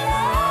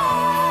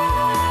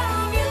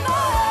love you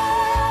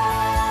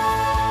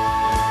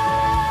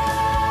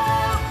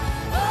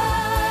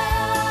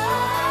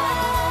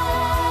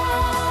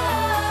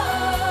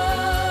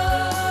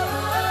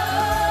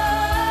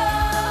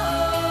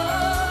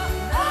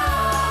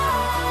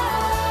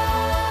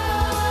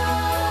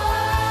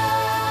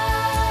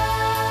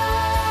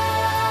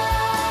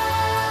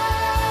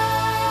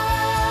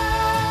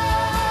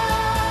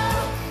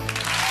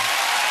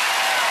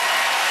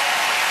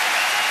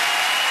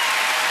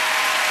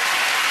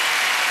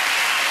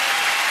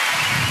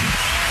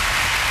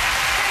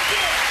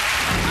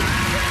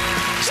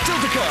Still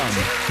to come,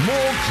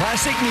 more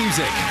classic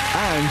music,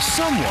 and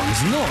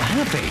someone's not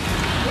happy.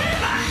 Where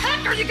the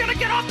heck are you gonna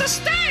get off the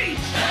stage?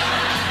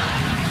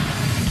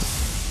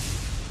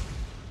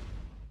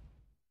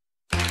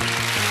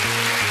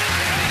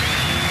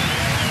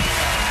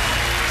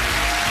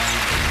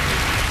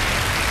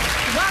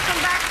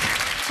 Welcome back.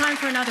 Time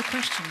for another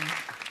question.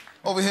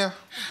 Over here.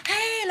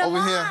 Hey, Over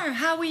Lamar, here.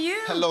 how are you?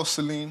 Hello,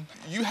 Celine.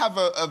 You have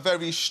a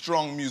very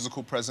strong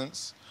musical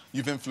presence.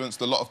 You've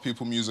influenced a lot of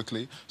people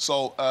musically.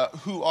 So,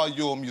 who are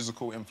your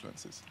musical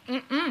influences?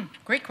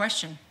 Great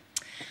question.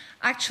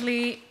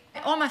 Actually,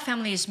 all my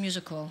family is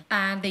musical,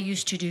 and they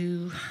used to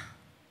do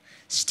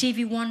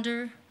Stevie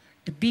Wonder,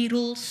 the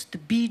Beatles, the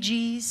Bee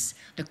Gees,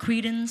 the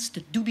Creedence,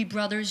 the Doobie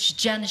Brothers,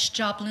 Janis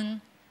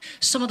Joplin.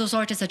 Some of those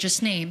artists I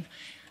just named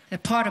are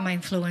part of my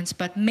influence,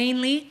 but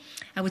mainly,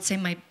 I would say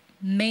my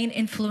main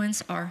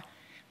influence are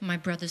my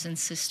brothers and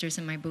sisters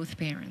and my both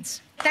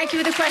parents. Thank you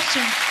for the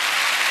question.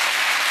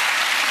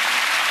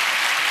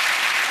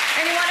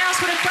 Anyone else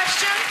with a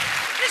question?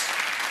 Yes,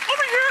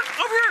 over here,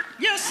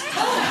 yes. Oh,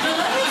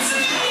 hello.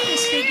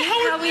 Miss Vicky.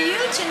 How are you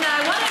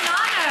tonight? What an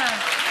honor.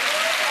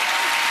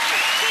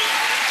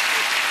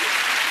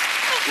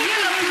 You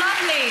look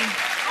lovely.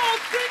 Oh,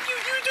 thank you.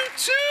 You do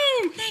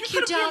too. Thank you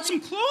you, could have worn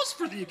darling. some clothes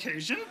for the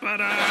occasion, but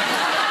yeah.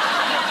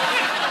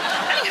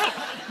 Anyhow,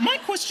 my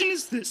question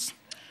is this: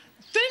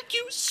 thank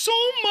you so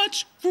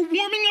much for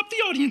warming up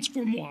the audience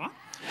for moi.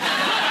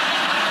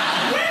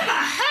 Where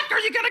the heck are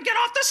you gonna get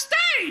off the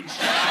stage?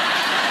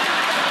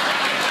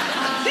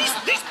 These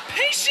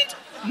patient,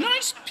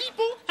 nice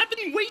people have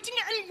been waiting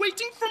and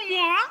waiting for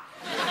moi.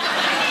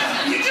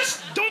 You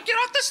just don't get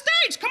off the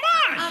stage. Come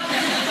on.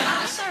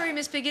 I'm sorry,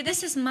 Miss Piggy.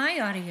 This is my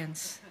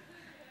audience.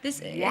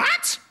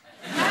 What?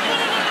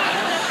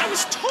 I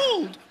was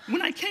told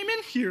when I came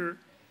in here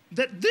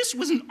that this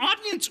was an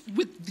audience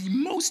with the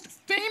most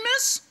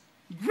famous,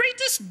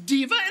 greatest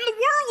diva in the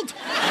world.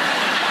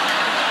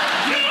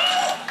 You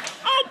know?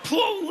 Oh,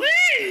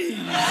 please!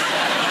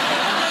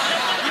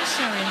 I'm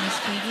sorry, Miss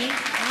Piggy.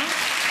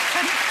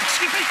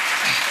 Excuse me.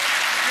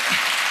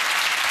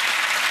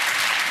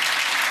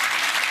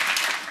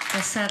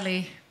 Well,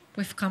 sadly,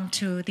 we've come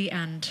to the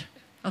end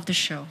of the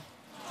show.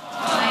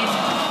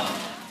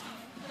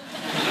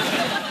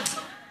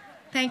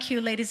 Thank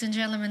you, ladies and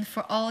gentlemen,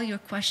 for all your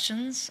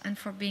questions and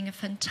for being a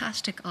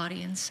fantastic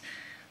audience.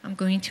 I'm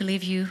going to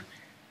leave you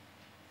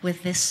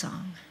with this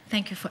song.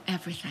 Thank you for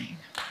everything.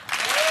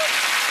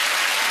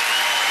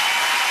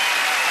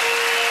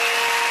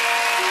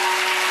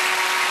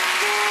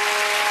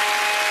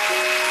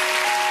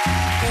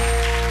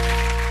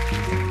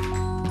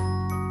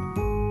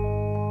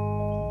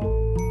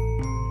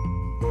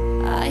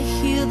 I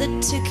hear the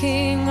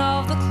ticking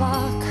of the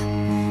clock.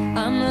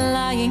 I'm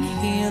lying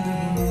here, the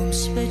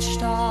room's pitch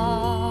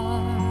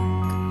dark.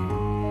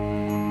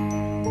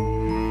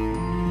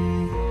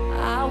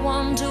 I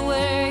wonder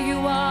where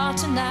you are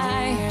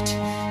tonight.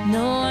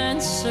 No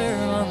answer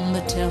on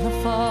the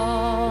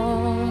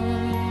telephone.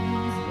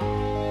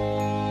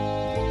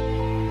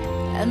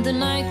 And the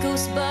night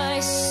goes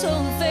by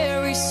so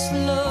very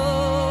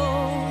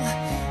slow.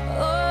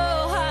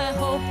 Oh, I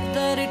hope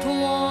that it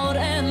won't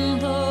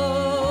end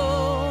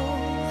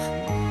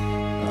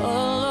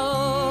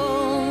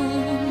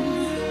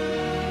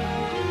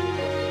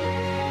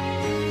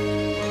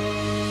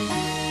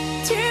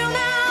till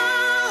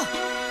now,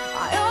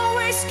 I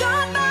always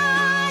got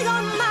by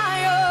on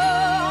my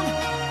own.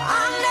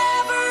 I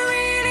never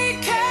really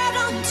cared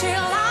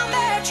until I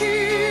met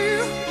you.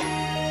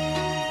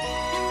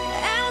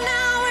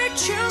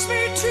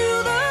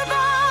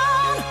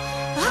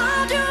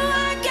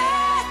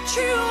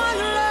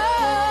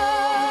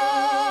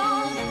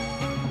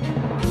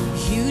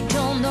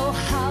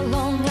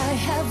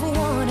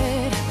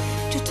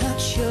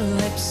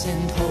 lips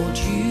and hold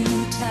you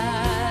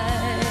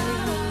tight.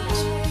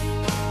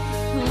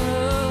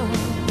 Oh,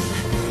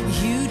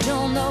 you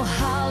don't know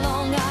how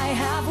long I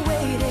have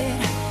waited,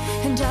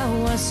 and I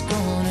was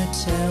gonna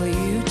tell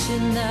you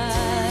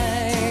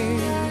tonight.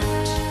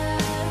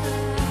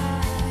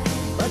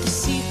 But the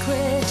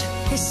secret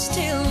is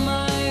still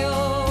my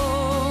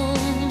own,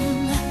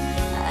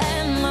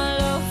 and my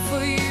love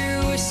for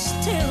you is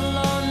still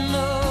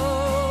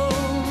unknown,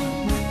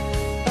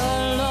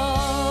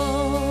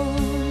 alone.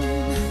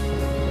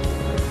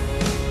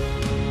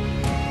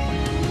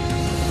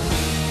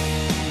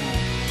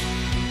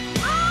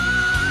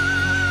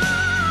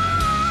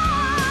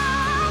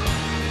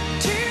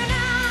 Till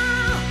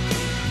now,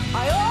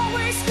 I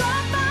always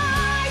got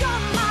by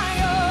on my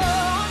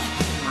own.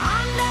 I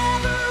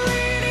never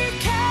really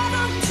cared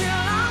until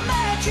I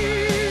met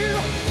you,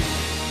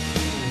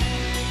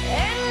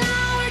 and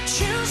now it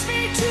chills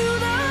me to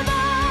the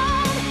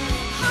bone.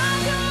 How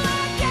do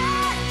I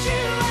get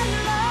you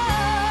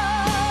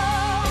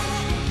alone?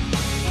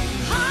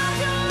 How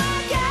do I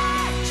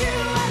get you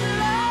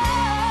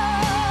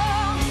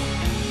alone?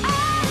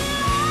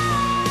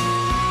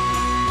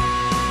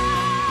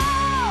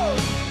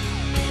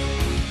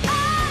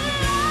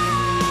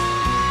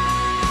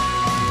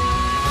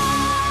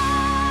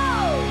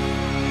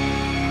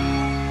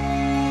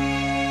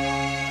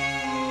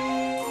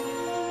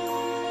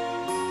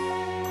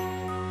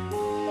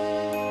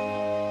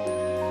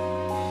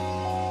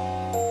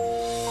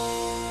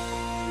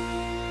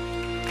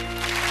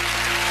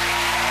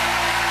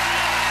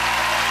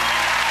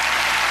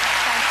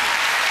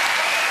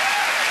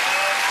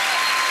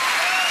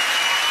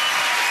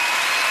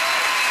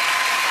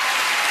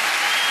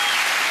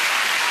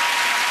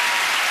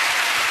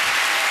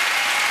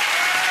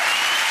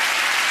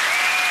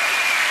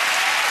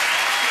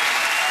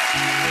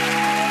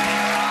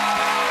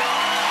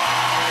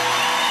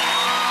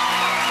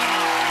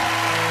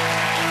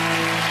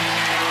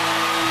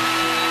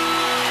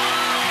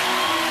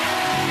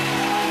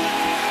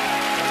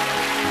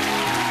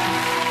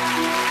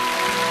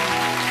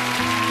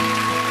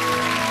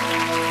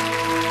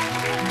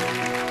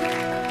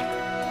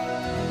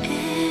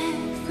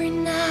 Every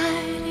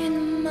night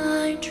in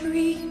my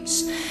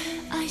dreams,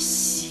 I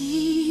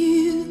see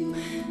you,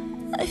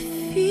 I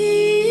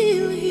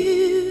feel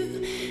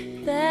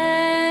you.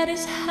 That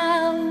is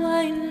how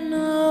I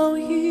know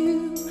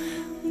you.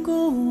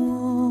 Go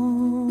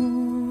on.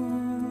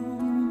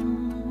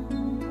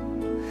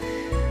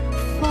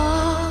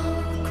 Far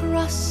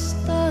across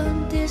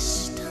the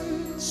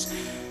distance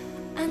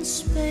and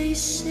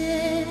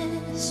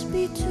spaces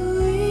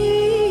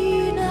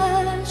between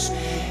us,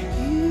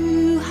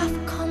 you have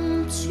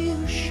come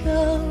to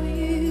show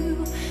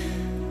you.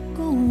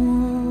 Go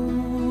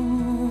on.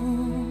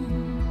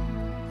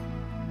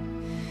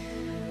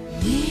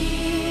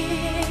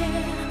 Near,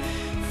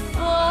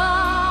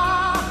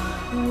 far,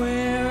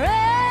 wherever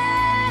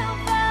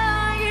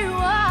you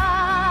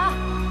are,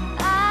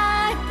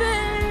 I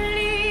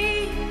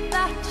believe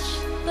that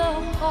the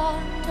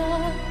heart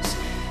does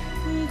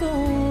go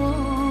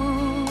on.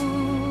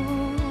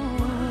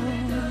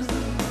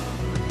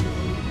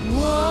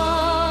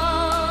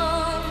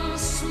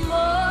 Once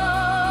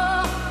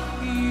more,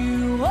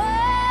 you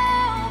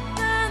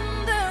open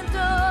the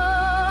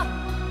door,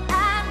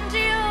 and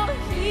you're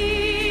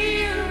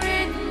here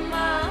in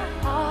my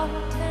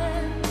heart,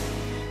 and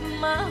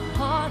my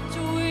heart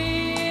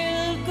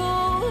will go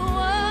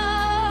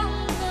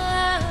on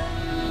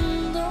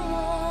and on.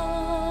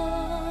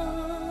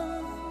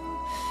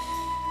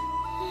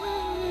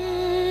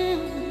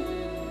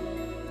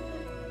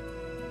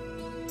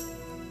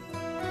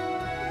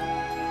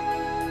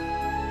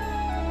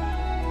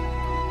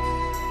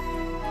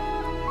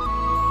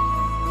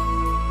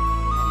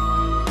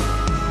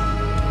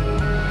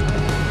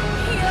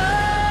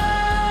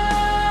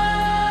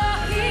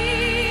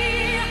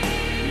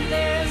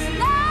 There's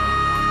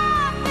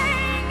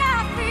nothing I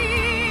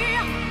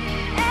feel,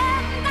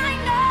 and I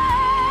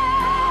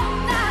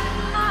know that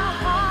my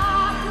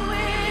heart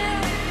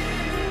will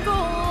go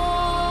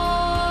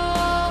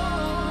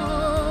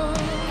on.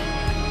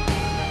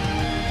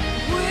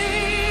 We'll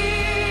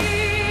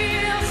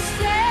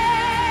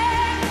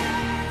stay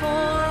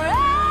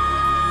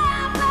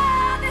forever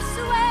this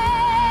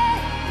way.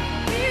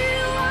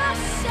 You are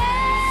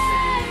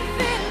safe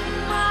in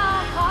my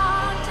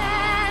heart,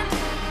 and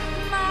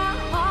my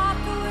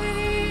heart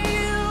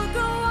will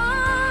go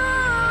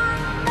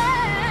on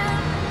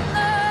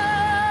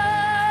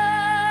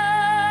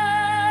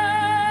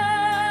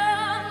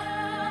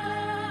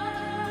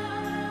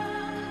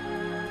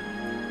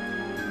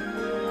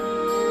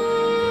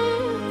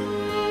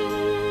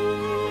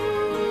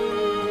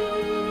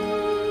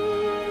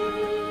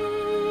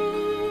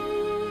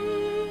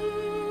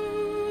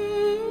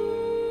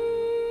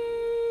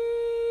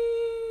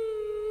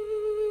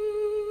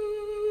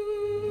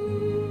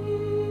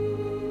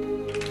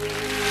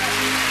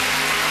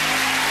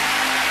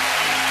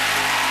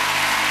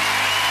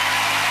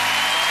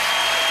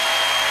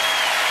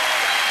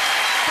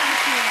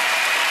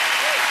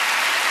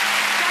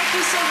Thank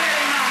you so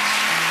very much.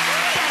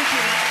 Thank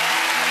you.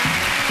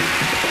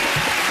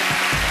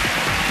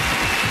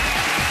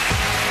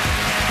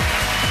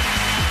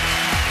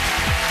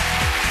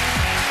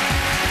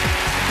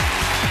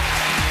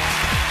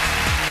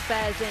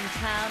 in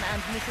town,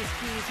 and Mrs.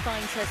 Hughes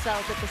finds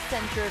herself at the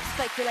centre of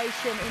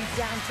speculation in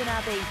Downton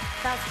Abbey.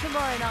 That's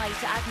tomorrow night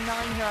at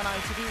 9 here on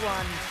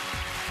ITV1.